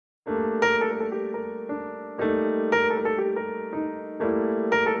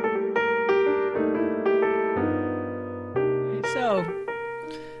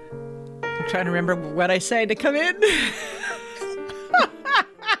trying to remember what I say to come in.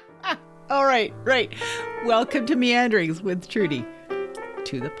 All right, right. Welcome to Meanderings with Trudy,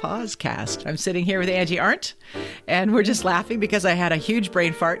 to the Pausecast. I'm sitting here with Angie Arndt, and we're just laughing because I had a huge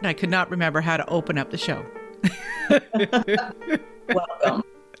brain fart and I could not remember how to open up the show. Welcome.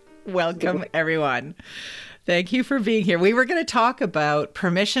 Welcome, everyone. Thank you for being here. We were going to talk about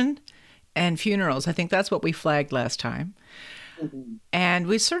permission and funerals. I think that's what we flagged last time. Mm-hmm. And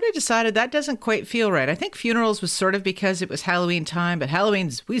we sort of decided that doesn't quite feel right. I think funerals was sort of because it was Halloween time, but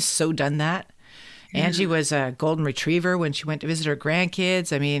we've so done that. Yeah. Angie was a golden retriever when she went to visit her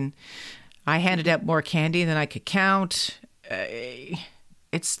grandkids. I mean, I handed out more candy than I could count.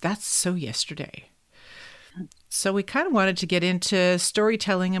 That's so yesterday. So we kind of wanted to get into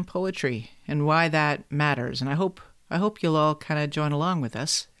storytelling and poetry and why that matters. And I hope you'll all kind of join along with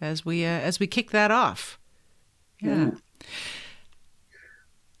us as we kick that off. Yeah.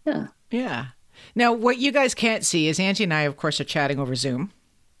 Yeah. Yeah. Now, what you guys can't see is Angie and I, of course, are chatting over Zoom.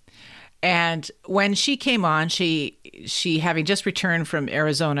 And when she came on, she having just returned from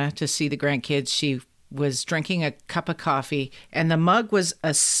Arizona to see the grandkids, she was drinking a cup of coffee, and the mug was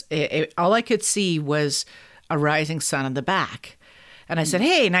all I could see was a rising sun on the back. And I said,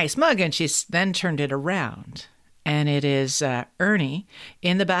 "Hey, nice mug." And she then turned it around, and it is Ernie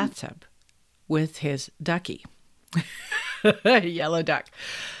in the bathtub with his ducky, yellow duck.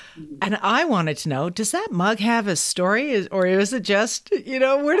 And I wanted to know, does that mug have a story, or is it just,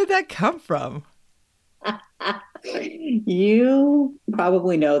 where did that come from? You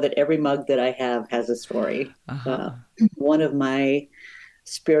probably know that every mug that I have has a story. Uh-huh. One of my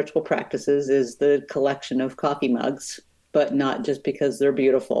spiritual practices is the collection of coffee mugs, but not just because they're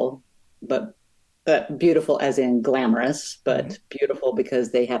beautiful, but beautiful as in glamorous, but beautiful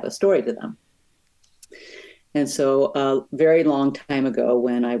because they have a story to them. And so a very long time ago,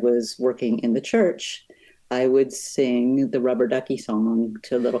 when I was working in the church, I would sing the Rubber Ducky song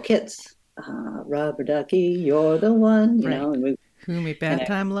to little kids. Rubber Ducky, you're the one, and who made bad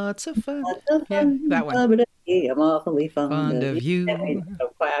time, lots of fun. Lots of fun. Yeah, that one. Rubber Ducky, I'm awfully fond of you. And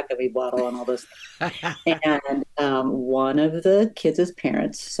quack, and we waddle and all those things. And one of the kids'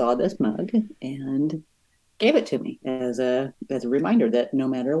 parents saw this mug and gave it to me as a reminder that no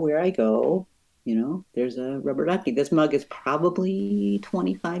matter where I go, there's a rubber ducky. This mug is probably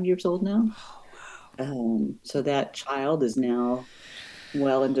 25 years old now. Oh, wow. So that child is now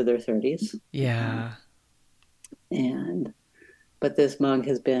well into their 30s. Yeah. But this mug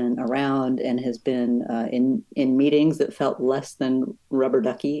has been around and has been in meetings that felt less than rubber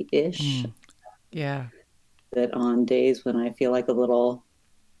ducky-ish. Yeah. That on days when I feel like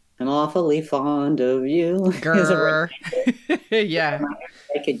I'm awfully fond of you. Grr. Yeah.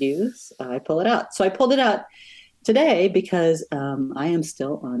 I could use. I pull it out. So I pulled it out today because I am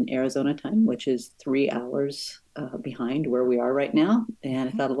still on Arizona time, which is 3 hours behind where we are right now. And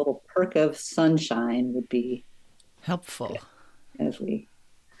I thought a little perk of sunshine would be helpful as we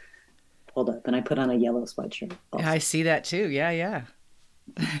pulled up. And I put on a yellow sweatshirt also. I see that too. Yeah.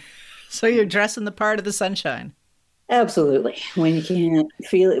 So you're dressing the part of the sunshine. Absolutely. When you can't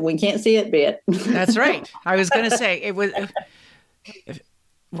feel it, when you can't see it, be it. That's right. I was going to say, it was.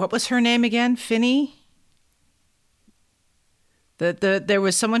 What was her name again? Finney? There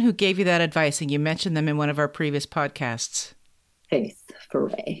was someone who gave you that advice, and you mentioned them in one of our previous podcasts. Faith for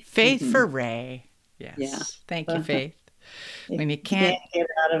Ray. Faith for Ray. Yes. Yeah. Thank you, Faith. When you can't get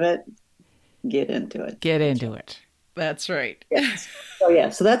out of it, get into it. Get into it. That's right. Yes.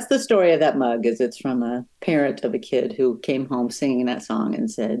 So that's the story of that mug. It's from a parent of a kid who came home singing that song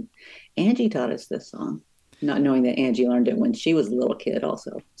and said, "Angie taught us this song," not knowing that Angie learned it when she was a little kid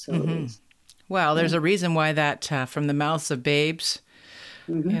also. So well, there's a reason why that from the mouths of babes,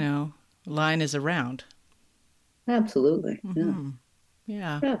 line is around. Absolutely.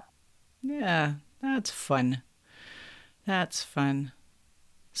 Yeah. That's fun.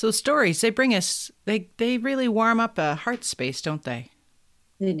 So stories, they bring us, they really warm up a heart space, don't they?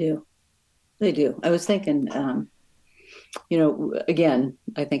 They do. I was thinking, again,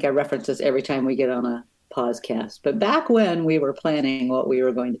 I think I reference this every time we get on a podcast, but back when we were planning what we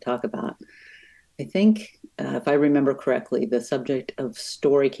were going to talk about, I think, if I remember correctly, the subject of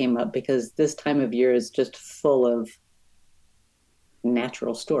story came up because this time of year is just full of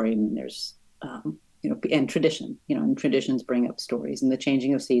natural story. I mean, there's, and tradition, and traditions bring up stories, and the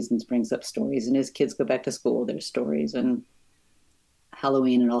changing of seasons brings up stories. And as kids go back to school, there's stories, and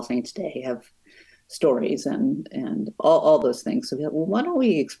Halloween and All Saints Day have stories and all those things. So well, why don't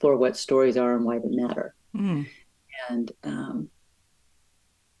we explore what stories are and why they matter? And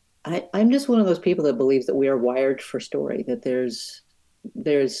I'm just one of those people that believes that we are wired for story, that there's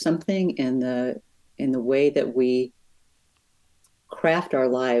there's something in the way that we craft our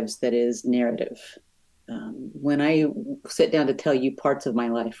lives that is narrative. When I sit down to tell you parts of my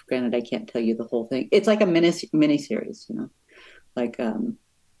life, granted I can't tell you the whole thing. It's like a mini series, like one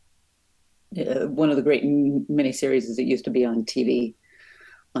of the great mini series is it used to be on TV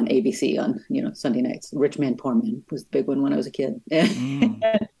on ABC on Sunday nights. Rich Man Poor Man was the big one when I was a kid. Mm.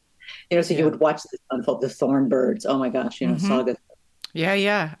 So you Yeah. would watch this unfold. The Thornbirds. Oh my gosh, Mm-hmm. Saga. Yeah,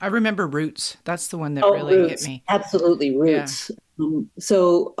 yeah. I remember Roots. That's the one that Oh, really hit Roots, me. absolutely Yeah. Roots.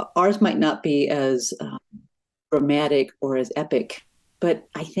 So ours might not be as dramatic or as epic, but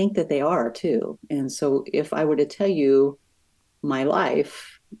I think that they are too. And so if I were to tell you my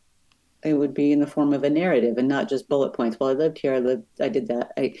life, it would be in the form of a narrative and not just bullet points. Well, I lived here, I did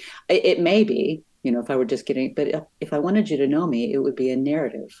that. It may be, if I were just getting, but if I wanted you to know me, it would be a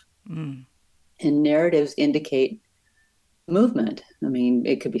narrative. Mm. And narratives indicate movement. I mean,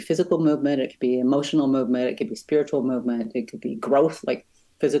 it could be physical movement, it could be emotional movement, it could be spiritual movement, it could be growth, like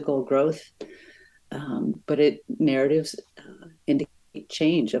physical growth. But narratives indicate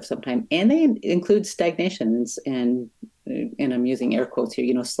change of some time, and they include stagnations and I'm using air quotes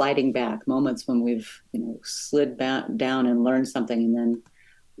here. Sliding back moments when we've slid down and learned something, and then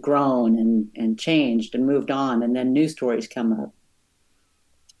grown and changed and moved on, and then new stories come up.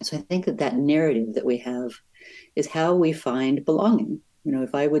 So I think that narrative that we have is how we find belonging.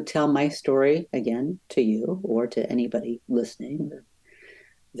 If I would tell my story again to you or to anybody listening,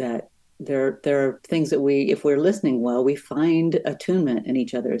 that there are things that if we're listening well, we find attunement in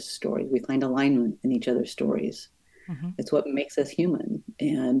each other's stories. We find alignment in each other's stories. Mm-hmm. It's what makes us human.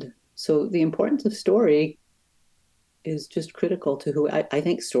 And so the importance of story is just critical to who I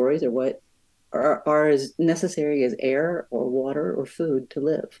think stories are what are as necessary as air or water or food to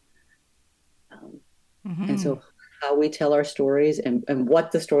live. And Mm-hmm. so how we tell our stories and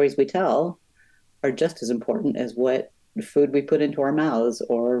what the stories we tell are just as important as what food we put into our mouths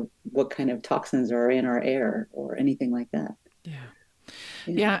or what kind of toxins are in our air or anything like that. Yeah.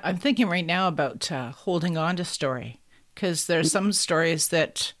 Yeah. Yeah. I'm thinking right now about holding on to story because there's some stories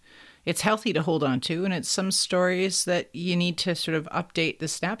that it's healthy to hold on to, and it's some stories that you need to sort of update the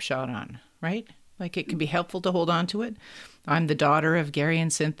snapshot on, right? Like it can be helpful to hold on to it. I'm the daughter of Gary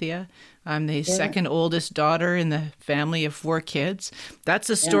and Cynthia. I'm the Yeah. second oldest daughter in the family of 4 kids. That's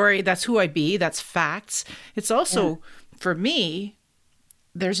a Yeah. story. That's who I be. That's facts. It's Yeah. also, for me,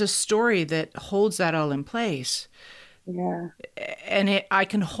 there's a story that holds that all in place. Yeah. And I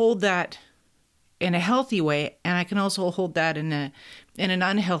can hold that in a healthy way, and I can also hold that in an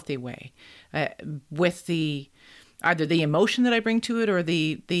unhealthy way, uh, with the either the emotion that I bring to it or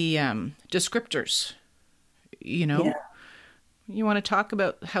the descriptors. You Yeah. know, you want to talk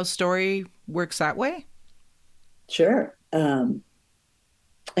about how story works that way? Sure. I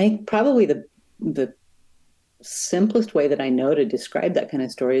think probably the simplest way that I know to describe that kind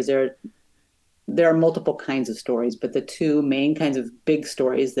of story is there are multiple kinds of stories, but the two main kinds of big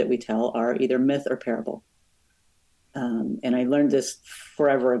stories that we tell are either myth or parable. And I learned this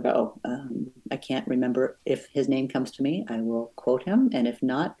forever ago. I can't remember if his name comes to me. I will quote him, and if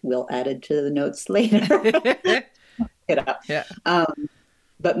not, we'll add it to the notes later. It up. Yeah.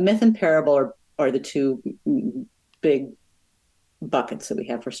 But myth and parable are the two big buckets that we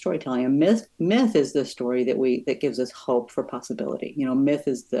have for storytelling. And myth is the story that gives us hope for possibility. Myth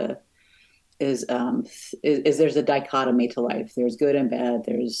is there's a dichotomy to life. There's good and bad.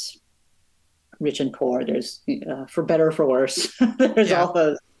 There's rich and poor. There's for better or for worse. There's Yeah. all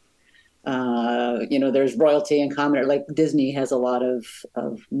those. There's royalty and commoner. Like Disney has a lot of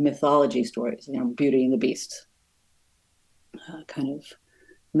mythology stories. Beauty and the Beast, kind of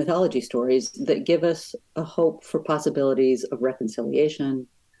mythology stories that give us a hope for possibilities of reconciliation,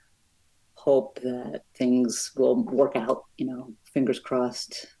 hope that things will work out. Fingers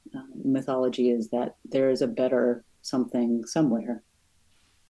crossed. Mythology is that there is a better something somewhere,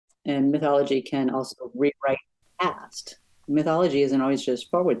 and mythology can also rewrite the past. Mythology isn't always just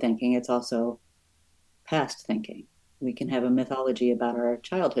forward thinking, it's also past thinking. We can have a mythology about our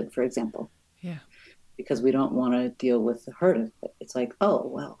childhood, for example, Yeah. because we don't want to deal with the hurt of it. It's like, oh,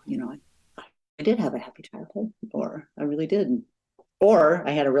 well, I did have a happy childhood, or I really did. Or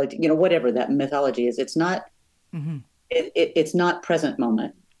I had a really, whatever that mythology is. It's not, Mm-hmm. it's not present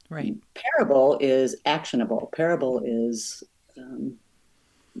moment. Right. Parable is actionable. Parable is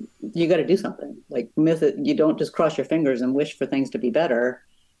you got to do something. Like myth, you don't just cross your fingers and wish for things to be better.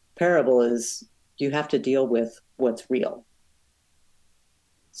 Parable is you have to deal with what's real.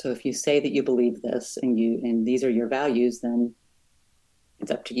 So if you say that you believe this and these are your values, then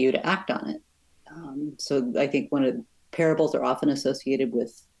it's up to you to act on it. So I think Parables are often associated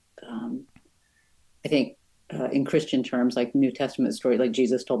with, um, I think, in Christian terms, like New Testament story, like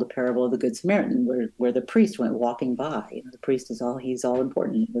Jesus told the parable of the Good Samaritan, where the priest went walking by. You know, the priest he's all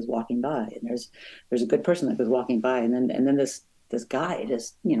important. He was walking by, and there's a good person that was walking by, and then this guy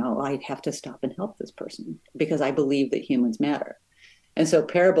just, I'd have to stop and help this person because I believe that humans matter. And so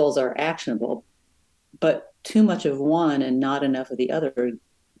parables are actionable, but too much of one and not enough of the other,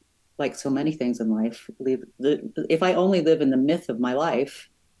 like so many things in life, if I only live in the myth of my life,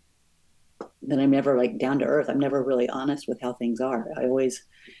 then I'm never like down to earth. I'm never really honest with how things are. I always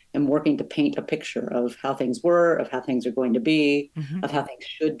am working to paint a picture of how things were, of how things are going to be, Mm-hmm. of how things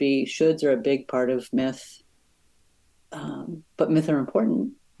should be. Shoulds are a big part of myth, but myth are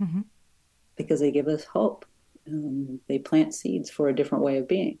important Mm-hmm. because they give us hope. They plant seeds for a different way of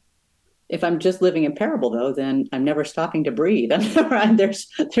being. If I'm just living in parable, though, then I'm never stopping to breathe.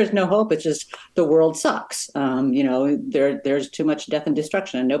 There's no hope. It's just the world sucks. There's too much death and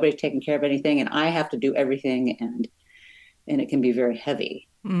destruction, and nobody's taking care of anything, and I have to do everything, and it can be very heavy.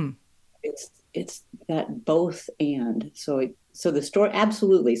 Mm. It's that both and. So the story,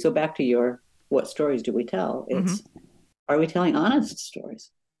 absolutely. So back to your, what stories do we tell? Mm-hmm. Are we telling honest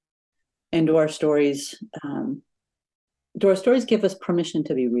stories? And do our stories give us permission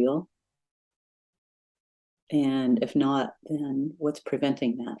to be real? And if not, then what's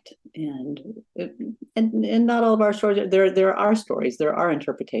preventing that? And not all of our stories. There are stories. There are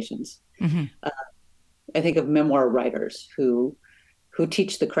interpretations. Mm-hmm. I think of memoir writers who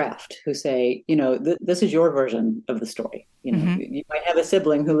teach the craft, who say, this is your version of the story. Mm-hmm. You might have a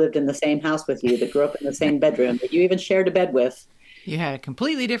sibling who lived in the same house with you, that grew up in the same bedroom, that you even shared a bed with. You had a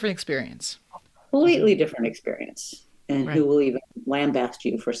completely different experience. Completely different experience, and Right. who will even lambast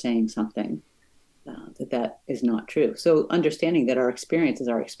you for saying something that is not true. So understanding that our experience is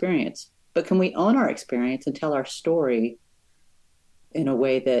our experience, but can we own our experience and tell our story in a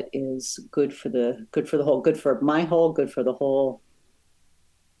way that is good for the whole, good for my whole, good for the whole?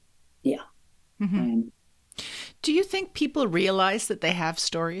 Yeah. Mm-hmm. Do you think people realize that they have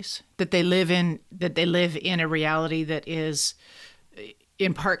stories, that they live in a reality that is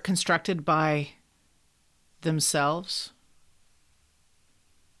in part constructed by themselves?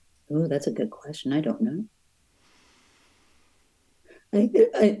 Oh, that's a good question. I don't know.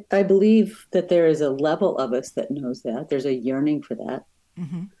 I believe that there is a level of us that knows that. There's a yearning for that.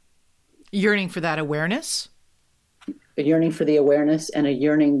 Mm-hmm. Yearning for that awareness? A yearning for the awareness and a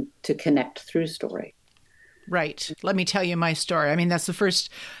yearning to connect through story. Right. Let me tell you my story. I mean, that's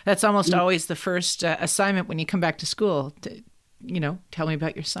almost always the first assignment when you come back to school. Tell me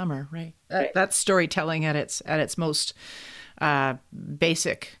about your summer, right? Right. That's storytelling at its most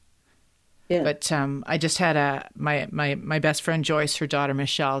basic. Yeah. But I just had my best friend Joyce, her daughter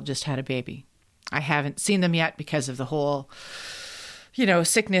Michelle, just had a baby. I haven't seen them yet because of the whole,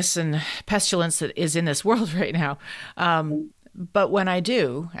 sickness and pestilence that is in this world right now. But when I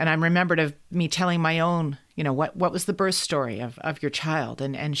do, and I'm remembered of me telling my own, what was the birth story of your child,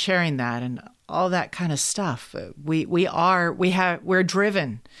 and sharing that and all that kind of stuff. We're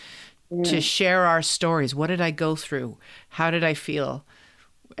driven to share our stories. What did I go through? How did I feel?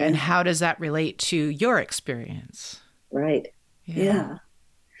 And how does that relate to your experience? Right. Yeah.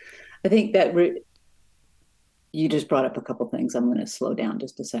 I think that you just brought up a couple things. I'm going to slow down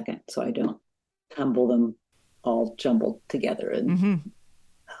just a second so I don't tumble them all jumbled together. And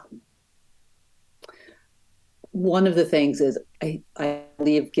one of the things is I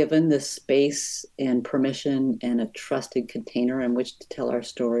believe, given the space and permission and a trusted container in which to tell our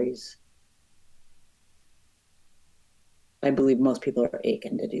stories, I believe most people are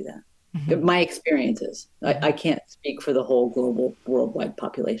aching to do that. Mm-hmm. My experiences, I can't speak for the whole global worldwide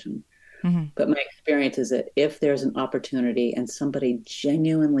population, but my experience is that if there's an opportunity and somebody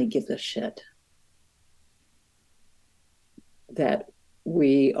genuinely gives a shit, that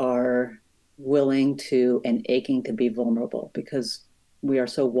we are willing to and aching to be vulnerable, because we are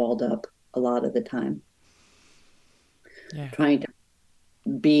so walled up a lot of the time, trying to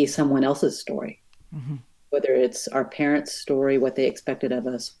be someone else's story. Mm-hmm. Whether it's our parents' story, what they expected of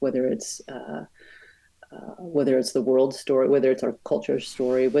us, whether it's the world's story, whether it's our culture's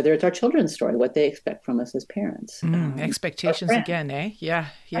story, whether it's our children's story, what they expect from us as parents. Expectations again, eh? Yeah.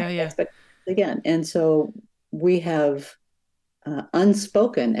 Again. And so we have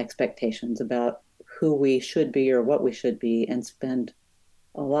unspoken expectations about who we should be or what we should be, and spend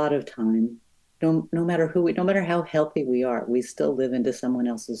a lot of time, no matter how healthy we are, we still live into someone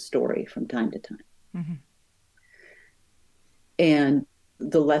else's story from time to time. Mm-hmm. And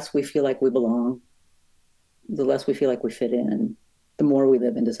the less we feel like we belong, the less we feel like we fit in, the more we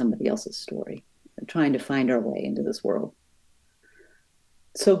live into somebody else's story. trying to find our way into this world.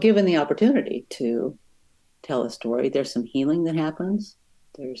 So, given the opportunity to tell a story, there's some healing that happens,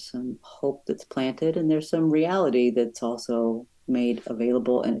 there's some hope that's planted, and there's some reality that's also made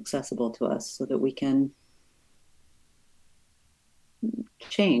available and accessible to us so that we can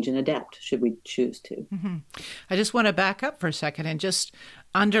change and adapt should we choose to. Mm-hmm. I just want to back up for a second and just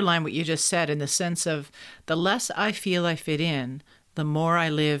underline what you just said, in the sense of the less I feel I fit in, the more I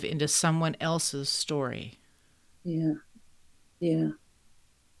live into someone else's story. Yeah. Yeah.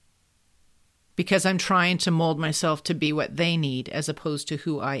 Because I'm trying to mold myself to be what they need as opposed to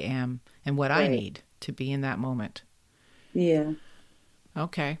who I am and what I need to be in that moment. Yeah.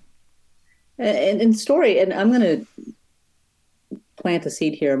 Okay. And story, and I'm going to plant a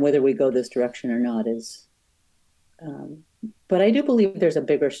seed here, and whether we go this direction or not is, but I do believe there's a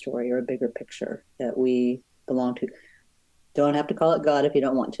bigger story or a bigger picture that we belong to. Don't have to call it God if you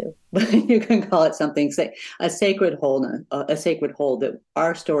don't want to, but you can call it something, say a sacred whole, that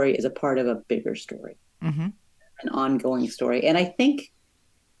our story is a part of a bigger story, an ongoing story. And I think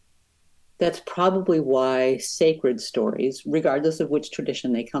that's probably why sacred stories, regardless of which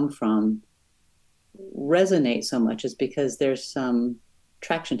tradition they come from, resonate so much, is because there's some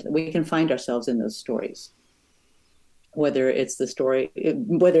traction to it. We can find ourselves in those stories. Whether it's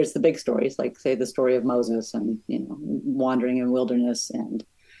the big stories, like say the story of Moses and wandering in wilderness and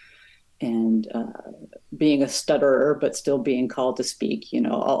being a stutterer but still being called to speak,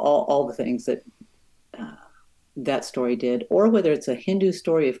 all the things that that story did, or whether it's a Hindu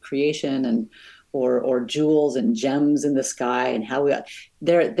story of creation or jewels and gems in the sky and how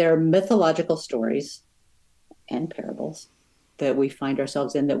they're mythological stories and parables that we find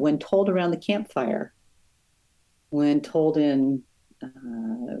ourselves in, that when told around the campfire, when told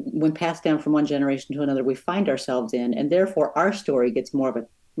when passed down from one generation to another, we find ourselves in, and therefore our story gets more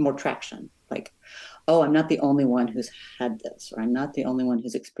traction. Like, oh, I'm not the only one who's had this, or I'm not the only one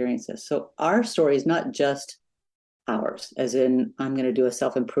who's experienced this. So our story is not just ours, as in I'm going to do a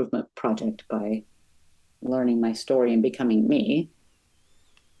self-improvement project by learning my story and becoming me.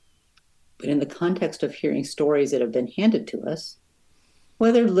 But in the context of hearing stories that have been handed to us,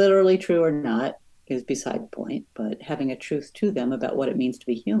 whether literally true or not is beside the point, but having a truth to them about what it means to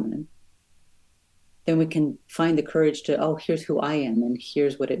be human, then we can find the courage to, oh, here's who I am, and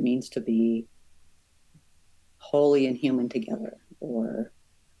here's what it means to be holy and human together, or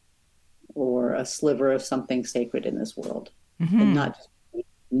a sliver of something sacred in this world, and not just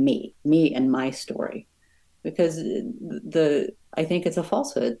me and my story. Because I think it's a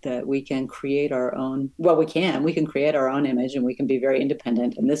falsehood that we can create our own. Well, we can create our own image, and we can be very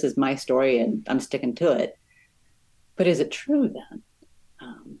independent. And this is my story, and I'm sticking to it. But is it true then?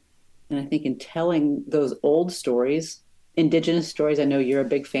 And I think in telling those old stories, indigenous stories, I know you're a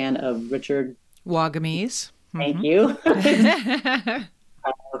big fan of Richard Wagamese. Thank you.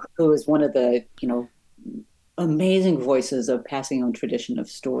 Who is one of the amazing voices of passing on tradition of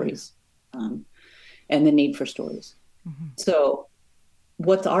stories. And the need for stories. So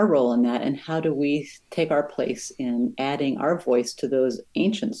what's our role in that, and how do we take our place in adding our voice to those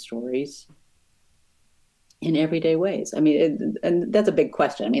ancient stories in everyday ways? I mean, and that's a big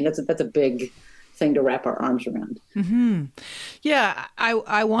question. I mean, that's a big thing to wrap our arms around. Mm-hmm. Yeah,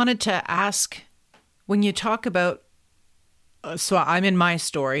 I wanted to ask, when you talk about, so I'm in my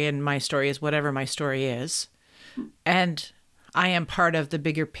story, and my story is whatever my story is, and I am part of the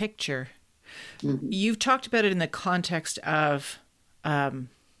bigger picture. You've talked about it in the context of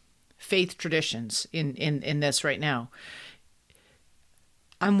faith traditions in this right now.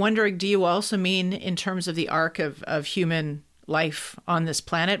 I'm wondering, do you also mean in terms of the arc of human life on this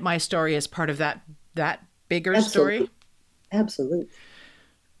planet? My story is part of that bigger story? Absolutely.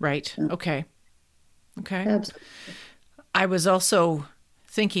 Right. Okay. Absolutely. I was also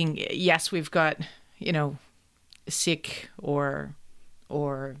thinking, yes, we've got, Sikh or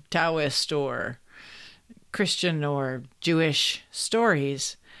Taoist or Christian or Jewish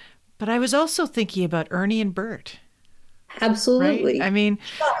stories, but I was also thinking about Ernie and Bert. Absolutely. Right? I mean,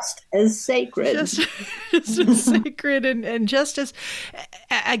 just as sacred. Just as sacred, and just as,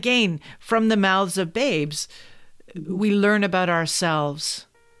 again, from the mouths of babes, we learn about ourselves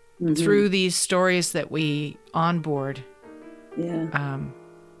through these stories that we onboard when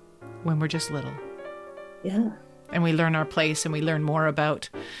we're just little. Yeah. And we learn our place, and we learn more about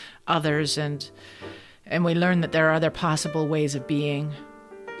others, and we learn that there are other possible ways of being,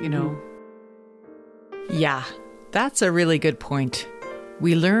 Yeah, that's a really good point.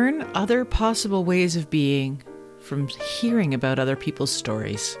 We learn other possible ways of being from hearing about other people's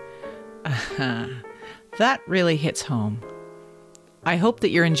stories. That really hits home. I hope that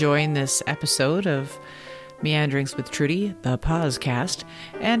you're enjoying this episode of Meanderings with Trudy, the podcast,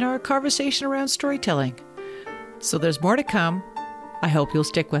 and our conversation around storytelling. So there's more to come. I hope you'll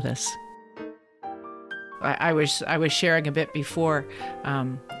stick with us. I was sharing a bit before.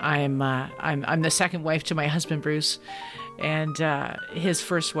 I'm the second wife to my husband Bruce, and his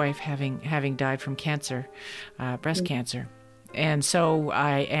first wife having died from cancer, breast cancer, and so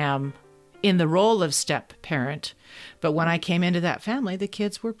I am in the role of step parent. But when I came into that family, the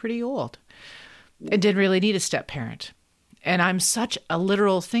kids were pretty old and didn't really need a step parent. And I'm such a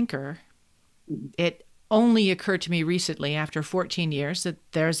literal thinker. It only occurred to me recently, after 14 years, that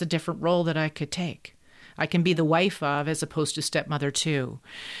there's a different role that I could take. I can be the wife of, as opposed to stepmother to.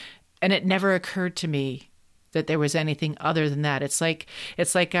 And it never occurred to me that there was anything other than that. It's like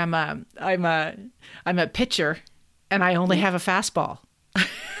I'm a pitcher and I only have a fastball.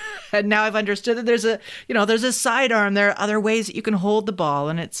 And now I've understood that there's a sidearm. There are other ways that you can hold the ball.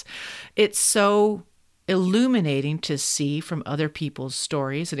 And it's so illuminating to see from other people's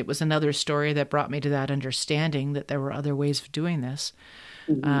stories. And it was another story that brought me to that understanding that there were other ways of doing this.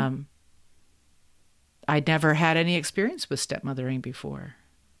 Mm-hmm. I'd never had any experience with stepmothering before.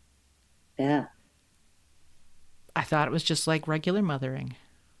 Yeah. I thought it was just like regular mothering.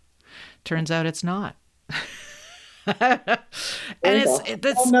 Turns out it's not. And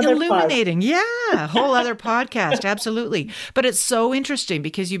it's illuminating. Yeah, whole other podcast. Absolutely. But it's so interesting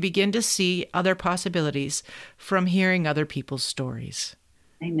because you begin to see other possibilities from hearing other people's stories.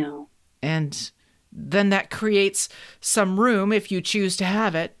 I know. And then that creates some room, if you choose to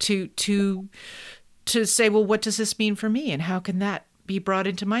have it, to say, well, what does this mean for me? And how can that be brought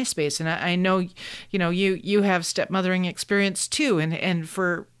into my space? And I know, you have stepmothering experience too. And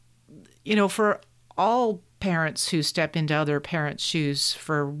for all parents who step into other parents' shoes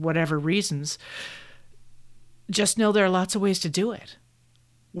for whatever reasons, just know there are lots of ways to do it.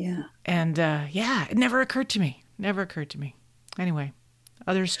 Yeah. And it never occurred to me. Anyway,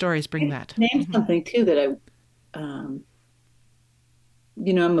 other stories bring that. Name something too that I'm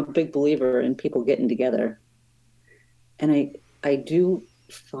a big believer in people getting together. And I do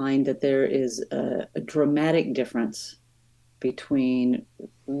find that there is a dramatic difference between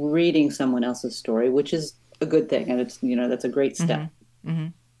reading someone else's story, which is a good thing, and it's that's a great step,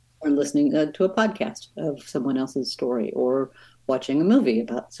 or listening to a podcast of someone else's story, or watching a movie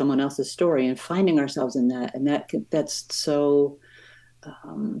about someone else's story, and finding ourselves in that, and that's so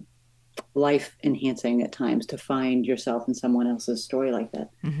life enhancing at times to find yourself in someone else's story like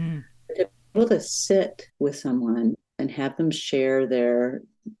that. Mm-hmm. To be able to sit with someone and have them share their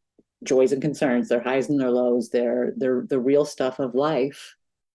joys and concerns, their highs and their lows, the real stuff of life,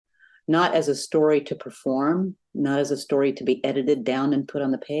 not as a story to perform, not as a story to be edited down and put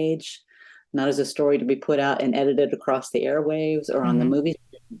on the page, not as a story to be put out and edited across the airwaves or on the movie,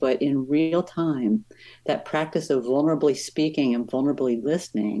 but in real time. That practice of vulnerably speaking and vulnerably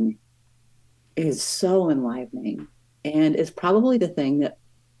listening is so enlivening, and is probably the thing that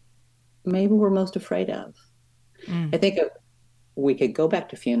maybe we're most afraid of. I think we could go back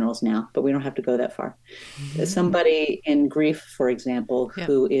to funerals now, but we don't have to go that far. Somebody in grief, for example,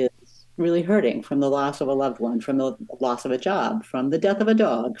 who is really hurting from the loss of a loved one, from the loss of a job, from the death of a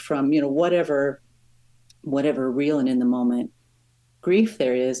dog, from whatever real and in the moment grief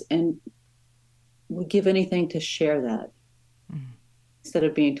there is, and we give anything to share that instead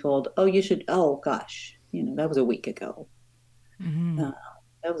of being told, oh, you should, oh gosh, that was a week ago.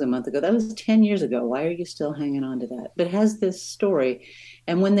 That was a month ago. That was 10 years ago. Why are you still hanging on to that? But it has this story.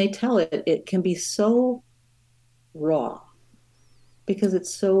 And when they tell it, it can be so raw because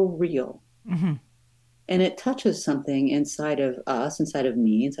it's so real. Mm-hmm. And it touches something inside of us, inside of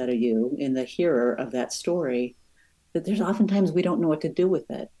me, inside of you, in the hearer of that story, that there's oftentimes we don't know what to do with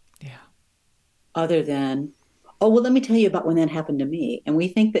it. Yeah. Other than, oh, well, let me tell you about when that happened to me. And we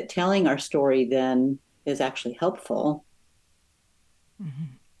think that telling our story then is actually helpful.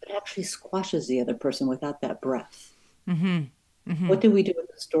 It actually squashes the other person without that breath. What do we do with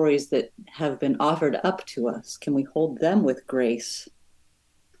the stories that have been offered up to us? Can we hold them with grace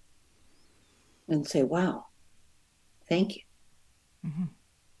and say, wow, thank you?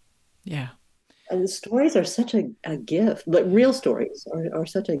 Yeah. The stories are such a gift, but real stories are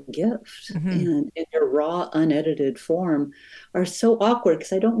such a gift. And in their raw, unedited form are so awkward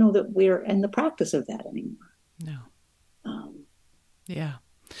because I don't know that we're in the practice of that anymore. No. Yeah.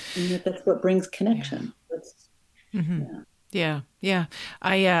 And that's what brings connection. Yeah.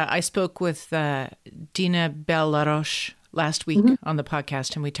 I spoke with Dina Bell-LaRoche last week on the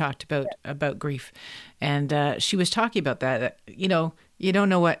podcast, and we talked about grief. And she was talking about that, you don't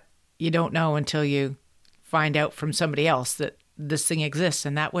know what you don't know until you find out from somebody else that this thing exists.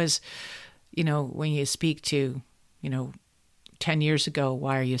 And that was, when you speak to, 10 years ago,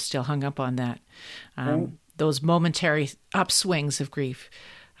 why are you still hung up on that? Right. Those momentary upswings of grief,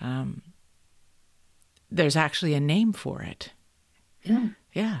 there's actually a name for it. Yeah.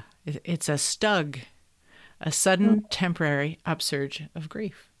 Yeah. It's a STUG, a sudden temporary upsurge of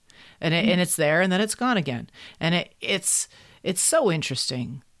grief. And it's there and then it's gone again. And it's so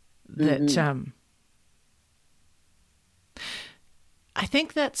interesting that I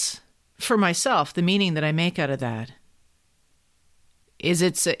think that's, for myself, the meaning that I make out of that is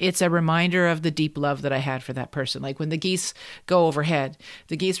it's a reminder of the deep love that I had for that person. Like when the geese go overhead,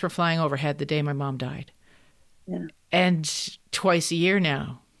 the geese were flying overhead the day my mom died. Yeah. And twice a year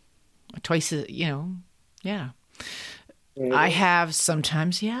now, yeah. I have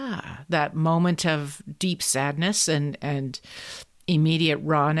sometimes, that moment of deep sadness and immediate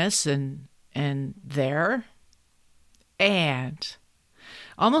rawness and there. And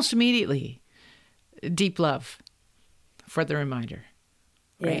almost immediately, deep love for the reminder.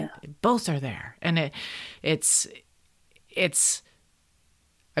 Right? Yeah. Both are there. And it's,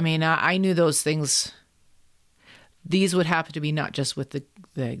 I mean, I knew those things. These would happen to be not just with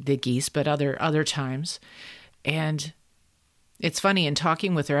the geese, but other times. And it's funny, in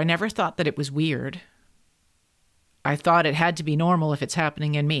talking with her, I never thought that it was weird. I thought it had to be normal if it's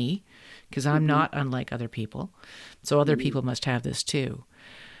happening in me, because I'm not unlike other people. So other people must have this too.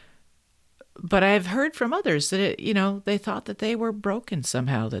 But I've heard from others that they thought that they were broken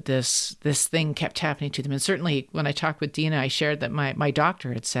somehow, that this thing kept happening to them. And certainly when I talked with Dina, I shared that my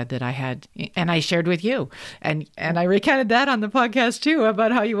doctor had said that I had, and I shared with you, and I recounted that on the podcast too,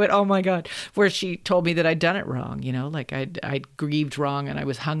 about how you went, oh my God, where she told me that I'd done it wrong, like I'd grieved wrong and I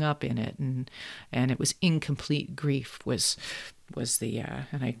was hung up in it, and it was incomplete grief was the,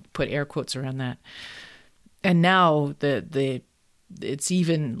 and I put air quotes around that. And now it's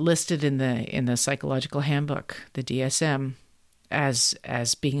even listed in the psychological handbook, the DSM, as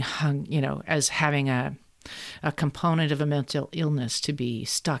being hung, as having a component of a mental illness to be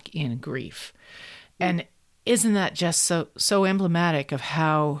stuck in grief. And isn't that just so emblematic of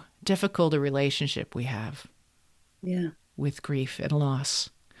how difficult a relationship we have with grief and loss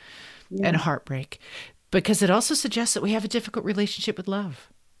and heartbreak? Because it also suggests that we have a difficult relationship with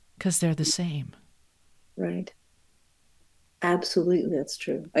love, because they're the same. Right. Absolutely, that's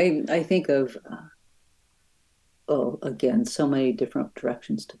true. I think of, again, so many different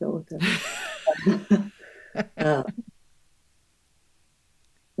directions to go with this.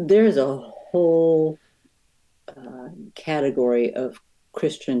 There's a whole category of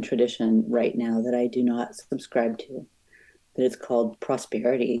Christian tradition right now that I do not subscribe to, that it's called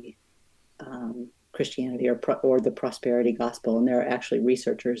prosperity Christianity or the prosperity gospel. And there are actually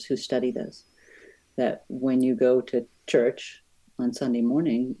researchers who study this, that when you go to church on Sunday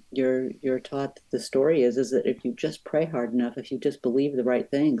morning, you're taught that the story is that if you just pray hard enough, if you just believe the right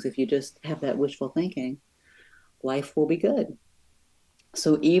things, if you just have that wishful thinking, life will be good.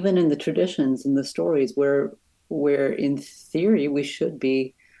 So even in the traditions and the stories where in theory we should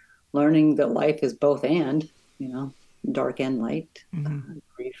be learning that life is both and, dark and light,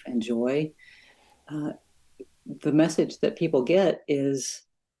 grief and joy, the message that people get is,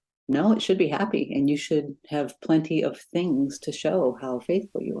 no, it should be happy, and you should have plenty of things to show how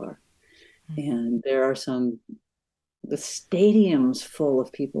faithful you are. And there are the stadiums full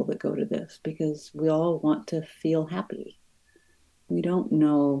of people that go to this because we all want to feel happy. We don't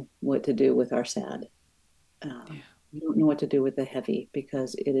know what to do with our sad. We don't know what to do with the heavy,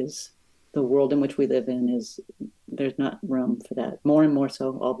 because it is the world in which we live in there's not room for that. More and more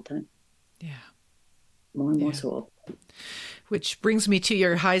so all the time. Yeah. More and more so all the time. Which brings me to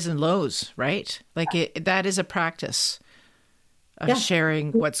your highs and lows, right? Like that is a practice of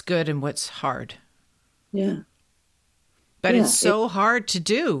sharing what's good and what's hard. Yeah. But it's so hard to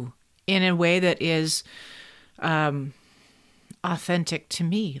do in a way that is authentic to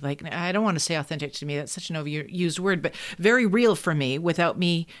me. Like, I don't want to say authentic to me. That's such an overused word, but very real for me without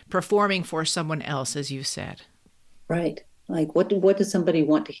me performing for someone else, as you said. Right. Like, what does somebody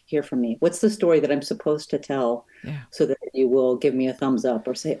want to hear from me? What's the story that I'm supposed to tell so that you will give me a thumbs up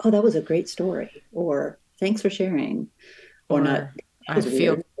or say, oh, that was a great story, or thanks for sharing, or not. I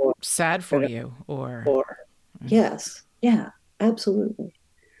feel sad for you, or yes. Yeah, absolutely.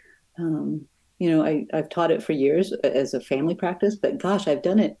 I've taught it for years as a family practice, but gosh, I've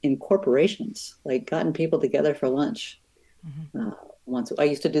done it in corporations, like gotten people together for lunch. Once I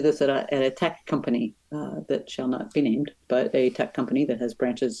used to do this at a tech company that shall not be named, but a tech company that has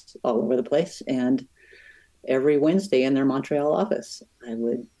branches all over the place. And every Wednesday in their Montreal office, I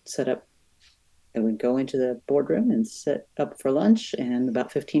would set up I would go into the boardroom and sit up for lunch, and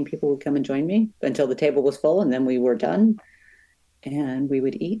about 15 people would come and join me until the table was full, and then we were done. And we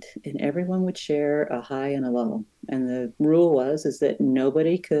would eat, and everyone would share a high and a low. And the rule was is that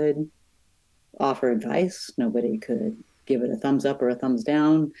nobody could offer advice, nobody could give it a thumbs up or a thumbs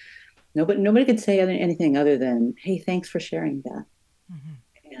down. Nobody could say anything other than, "Hey, thanks for sharing that."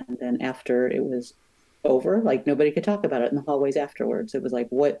 Mm-hmm. And then after it was over, like nobody could talk about it in the hallways afterwards. It was like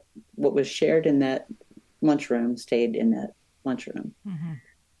what was shared in that lunchroom stayed in that lunchroom. Mm-hmm.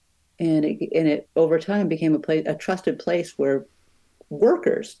 And it over time became a trusted place where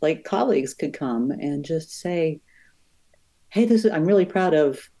workers, like colleagues, could come and just say, "Hey, I'm really proud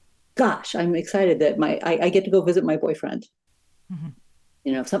of. Gosh, I'm excited that I get to go visit my boyfriend." Mm-hmm.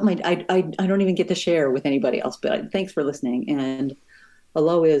 You know, something I don't even get to share with anybody else. But thanks for listening. And a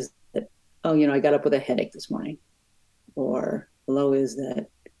low is that, oh, I got up with a headache this morning, or a low is that,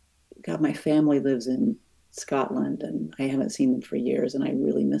 God, my family lives in Scotland and I haven't seen them for years and I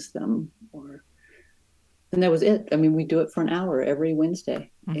really miss them. And that was it. I mean, we do it for an hour every Wednesday.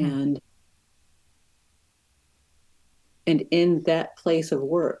 Mm-hmm. And in that place of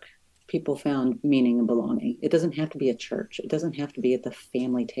work, people found meaning and belonging. It doesn't have to be a church. It doesn't have to be at the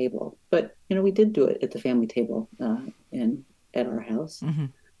family table. But, we did do it at the family table at our house. Mm-hmm.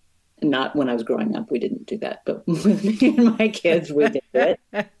 Not when I was growing up, we didn't do that. But with me and my kids, we did it.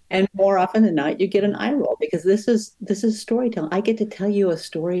 And more often than not, you get an eye roll because this is storytelling. I get to tell you a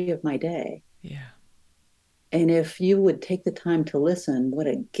story of my day. Yeah. And if you would take the time to listen, what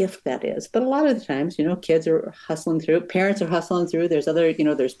a gift that is. But a lot of the times, kids are hustling through, parents are hustling through. There's other,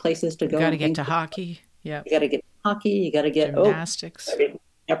 there's places to go. You got to get to hockey. Yeah. You got to get hockey. You got to get gymnastics.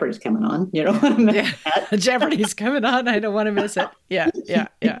 Jeopardy's coming on. You don't want to miss that. Jeopardy's coming on. I don't want to miss it. Yeah.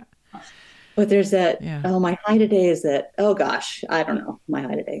 But there's that, my high today is that, oh gosh, I don't know, my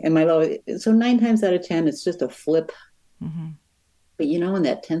high today. And my low, so 9 times out of 10, it's just a flip. Mm-hmm. But in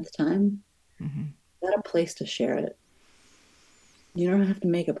that 10th time, mm-hmm. got a place to share it. You don't have to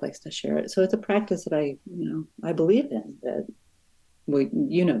make a place to share it. So it's a practice that I believe in, that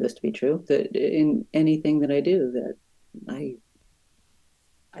this to be true, that in anything that I do, that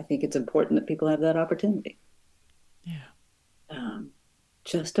I think it's important that people have that opportunity. Yeah.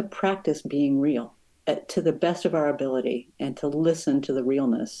 Just to practice being real to the best of our ability and to listen to the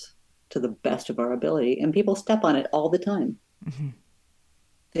realness to the best of our ability. And people step on it all the time. Mm-hmm.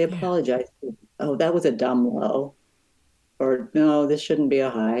 They apologize. Oh, that was a dumb low. Or no, this shouldn't be a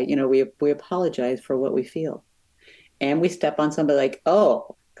high. We apologize for what we feel. And we step on somebody like,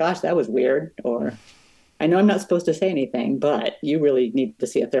 oh, gosh, that was weird. Or I know I'm not supposed to say anything, but you really need to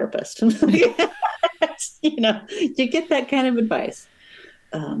see a therapist. You get that kind of advice.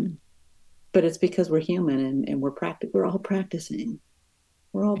 But it's because we're human and we're all practicing.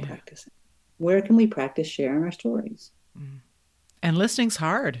 We're all practicing. Where can we practice sharing our stories? Mm. And listening's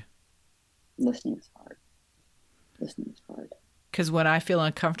hard. Listening is hard. Because when I feel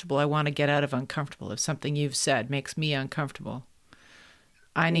uncomfortable, I want to get out of uncomfortable. If something you've said makes me uncomfortable,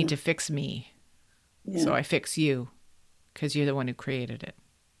 I need to fix me. Yeah. So I fix you because you're the one who created it.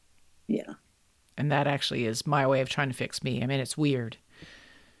 Yeah. And that actually is my way of trying to fix me. I mean, it's weird.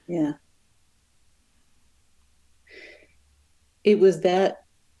 Yeah. It was that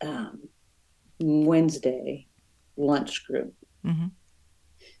Wednesday lunch group mm-hmm.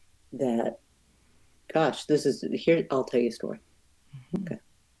 that, gosh, here, I'll tell you a story. Mm-hmm. Okay.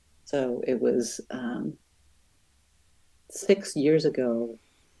 So it was 6 years ago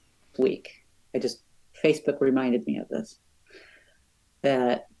week. Facebook reminded me of this,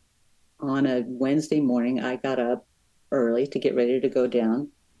 that on a Wednesday morning, I got up early to get ready to go down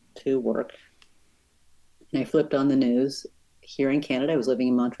to work. And I flipped on the news here in Canada. I was living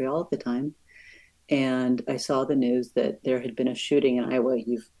in Montreal at the time. And I saw the news that there had been a shooting in Iowa.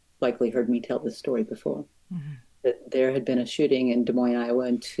 You've likely heard me tell this story before. Mm-hmm. That there had been a shooting in Des Moines, Iowa,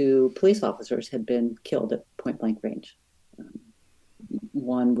 and 2 police officers had been killed at point blank range.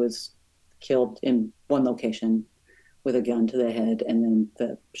 One was killed in one location with a gun to the head, and then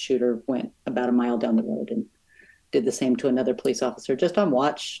the shooter went about a mile down the road and did the same to another police officer, just on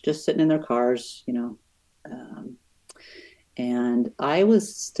watch, just sitting in their cars, and I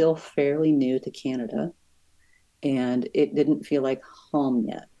was still fairly new to Canada, and it didn't feel like home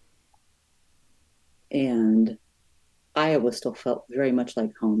yet. And Iowa still felt very much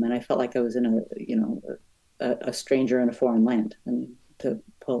like home, and I felt like I was in a stranger in a foreign land. I mean, to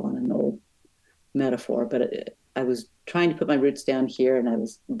pull on an old metaphor, but I was trying to put my roots down here, and I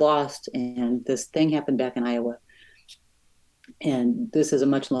was lost. And this thing happened back in Iowa, and this is a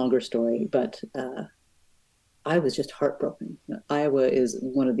much longer story, but I was just heartbroken. Iowa is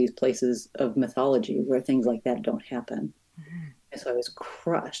one of these places of mythology where things like that don't happen. And so I was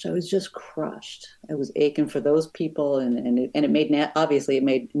crushed. I was just crushed. I was aching for those people, and it made obviously it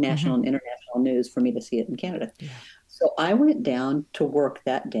made national and international news for me to see it in Canada. Yeah. So I went down to work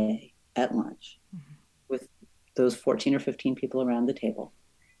that day at lunch with those 14 or 15 people around the table,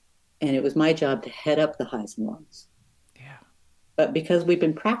 and it was my job to head up the highs and lows. Yeah. But because we've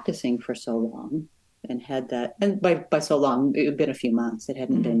been practicing for so long and had that, and by so long, it had been a few months, it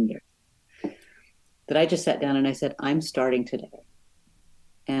hadn't been years, that I just sat down and I said, I'm starting today.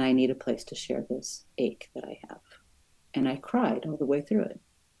 And I need a place to share this ache that I have. And I cried all the way through it.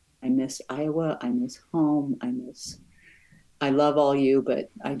 I miss Iowa. I miss home. I love all you, but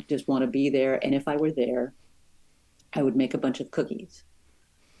I just want to be there. And if I were there, I would make a bunch of cookies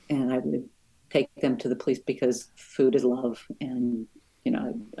and I would take them to the police because food is love. And,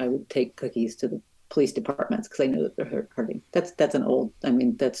 I would take cookies to the police departments because I know that they're hurting. That's that's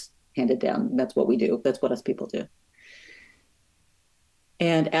handed down. That's what we do. That's what us people do.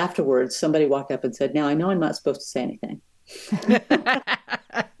 And afterwards, somebody walked up and said, now I know I'm not supposed to say anything.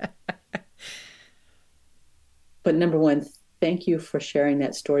 But number one, thank you for sharing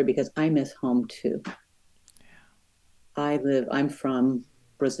that story because I miss home too. Yeah. I'm from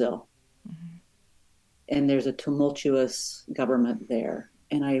Brazil. And there's a tumultuous government there.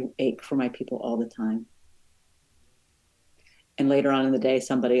 And I ache for my people all the time. And later on in the day,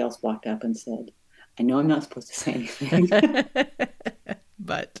 somebody else walked up and said, I know I'm not supposed to say anything.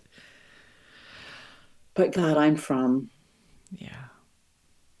 But God, I'm from. Yeah.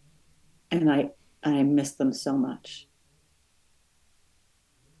 And I miss them so much.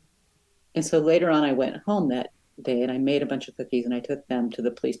 And so later on, I went home that day and I made a bunch of cookies and I took them to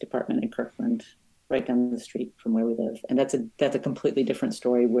the police department in Kirkland, right down the street from where we live. And that's a completely different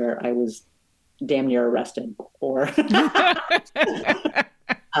story where I was damn near arrested or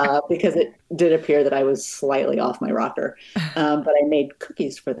because it did appear that I was slightly off my rocker. But I made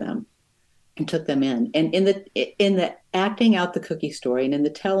cookies for them and took them in. And in the acting out the cookie story and in the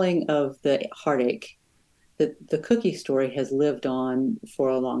telling of the heartache, the cookie story has lived on for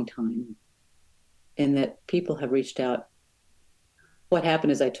a long time. And that people have reached out. What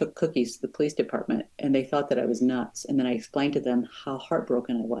happened is I took cookies to the police department and they thought that I was nuts. And then I explained to them how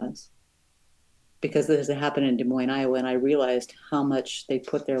heartbroken I was because this had happened in Des Moines, Iowa. And I realized how much they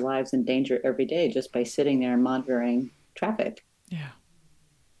put their lives in danger every day just by sitting there and monitoring traffic. Yeah.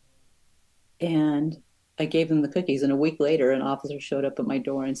 And I gave them the cookies. And a week later, an officer showed up at my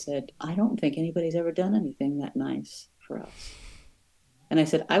door and said, I don't think anybody's ever done anything that nice for us. And I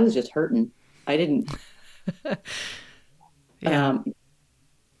said, I was just hurting. I didn't. Yeah.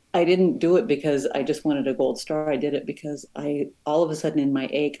 I didn't do it because I just wanted a gold star. I did it because all of a sudden in my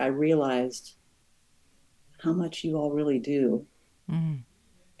ache, I realized how much you all really do. Mm-hmm.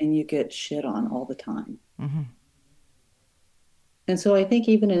 And you get shit on all the time. Mm-hmm. And so I think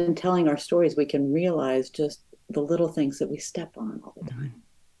even in telling our stories, we can realize just the little things that we step on all the time,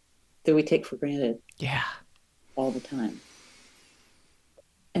 that we take for granted. Yeah. All the time.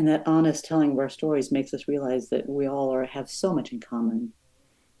 And that honest telling of our stories makes us realize that we all have so much in common.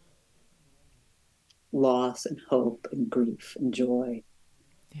 Loss and hope and grief and joy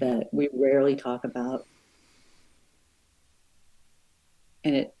that we rarely talk about.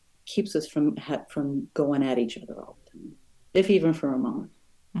 And it keeps us from going at each other all the time, if even for a moment.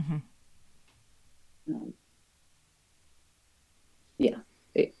 Mm-hmm. Yeah.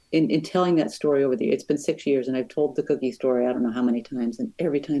 In telling that story over the years, it's been 6 years and I've told the cookie story, I don't know how many times. And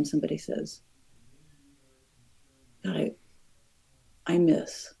every time somebody says, God, I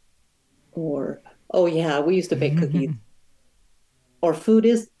miss, or, oh yeah, we used to bake cookies, or food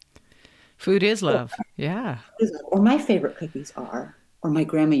is love. Yeah. Or my favorite cookies are, or my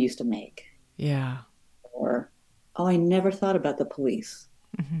grandma used to make. Yeah. Or, oh, I never thought about the police.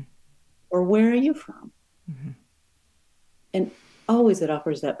 Mm-hmm. Or where are you from? Mm-hmm. And always it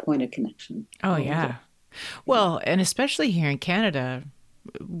offers that point of connection. Oh, yeah. Well, and especially here in Canada,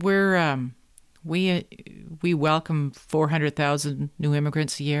 we welcome 400,000 new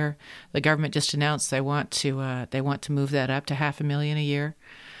immigrants a year. The government just announced they want to move that up to 500,000 a year.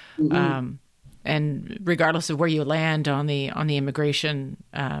 Mm-hmm. And regardless of where you land on the immigration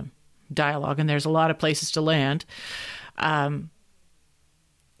dialogue, and there's a lot of places to land,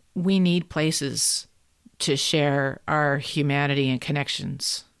 we need places to share our humanity and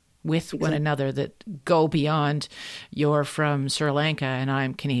connections with one another that go beyond you're from Sri Lanka and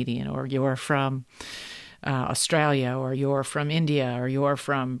I'm Canadian, or you're from Australia, or you're from India, or you're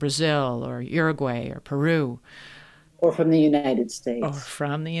from Brazil or Uruguay or Peru. Or from the United or States.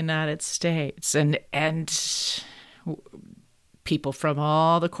 from the United States. And people from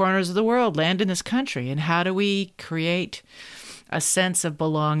all the corners of the world land in this country. And how do we create a sense of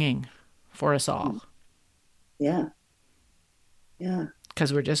belonging for us all? Yeah. Yeah.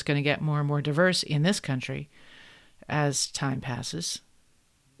 Because we're just going to get more and more diverse in this country as time passes.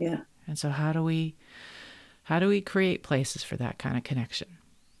 Yeah. And so how do we create places for that kind of connection?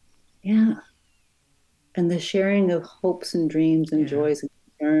 Yeah. And the sharing of hopes and dreams and joys and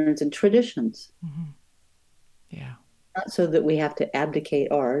concerns and traditions. Mm-hmm. Yeah. Not so that we have to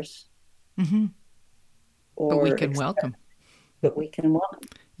abdicate ours. Mm-hmm. Or but we can welcome. But we can welcome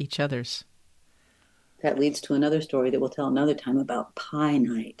each other's. That leads to another story that we'll tell another time about Pie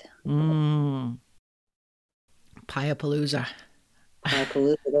Night. Pie-a-palooza.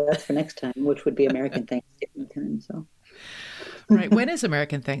 Pie-a-palooza, that's for next time, which would be American Thanksgiving time. So, right. When is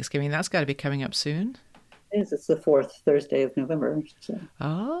American Thanksgiving? That's got to be coming up soon. It is. It's the 4th Thursday of November. So.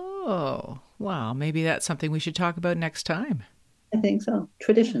 Oh, wow. Maybe that's something we should talk about next time. I think so.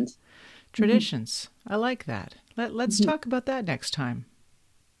 Traditions. Traditions. Mm-hmm. I like that. Let's talk about that next time.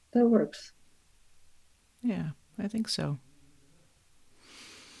 That works. Yeah, I think so.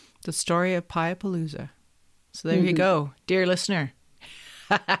 The story of Pie-a-palooza. So there you go, dear listener.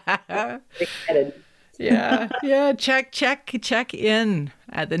 Excited. Yeah. Check in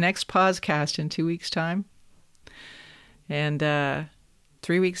at the next podcast in 2 weeks' time, and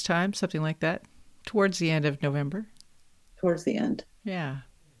 3 weeks' time, something like that, towards the end of November. Towards the end. Yeah,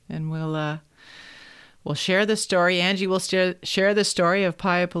 and we'll share the story. Angie will share the story of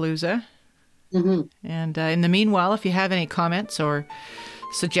Pie-a-palooza. Mm-hmm. And in the meanwhile, if you have any comments or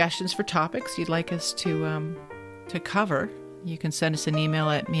suggestions for topics you'd like us to cover, you can send us an email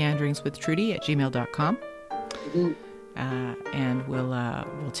at meanderingswithtrudy@gmail.com. Mm-hmm. And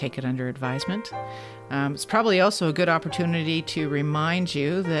we'll take it under advisement. It's probably also a good opportunity to remind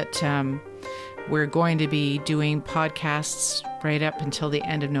you that we're going to be doing podcasts right up until the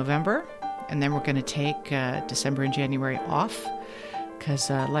end of November, and then we're going to take December and January off, because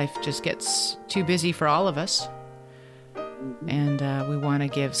life just gets too busy for all of us. And we want to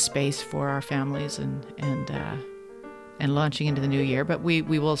give space for our families and launching into the new year. But we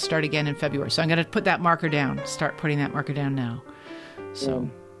will start again in February. So I'm going to put that marker down, start putting that marker down now. So,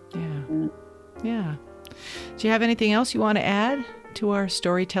 yeah. Do you have anything else you want to add to our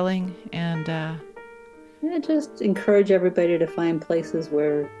storytelling? And just encourage everybody to find places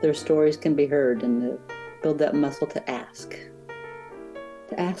where their stories can be heard, and to build that muscle to ask.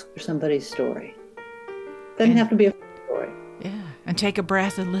 To ask for somebody's story. Doesn't have to be a story. Yeah, and take a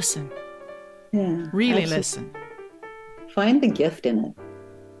breath and listen. Yeah. Really listen. Find the gift in it.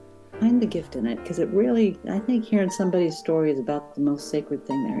 Find the gift in it, because it really, I think hearing somebody's story is about the most sacred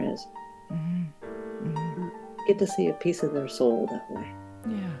thing there is. Mm-hmm. Mm-hmm. Get to see a piece of their soul that way.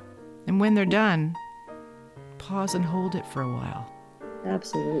 Yeah. And when they're done, pause and hold it for a while.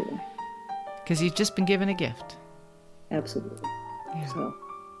 Absolutely. Because you've just been given a gift. Absolutely. Yeah. So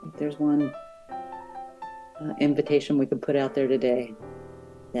if there's one invitation we could put out there today,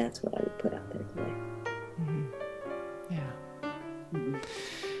 that's what I would put out there today. Mm-hmm. Yeah. Mm-hmm.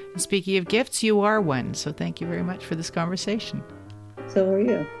 And speaking of gifts, you are one. So thank you very much for this conversation. So are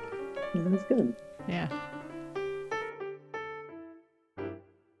you. That was good. Yeah.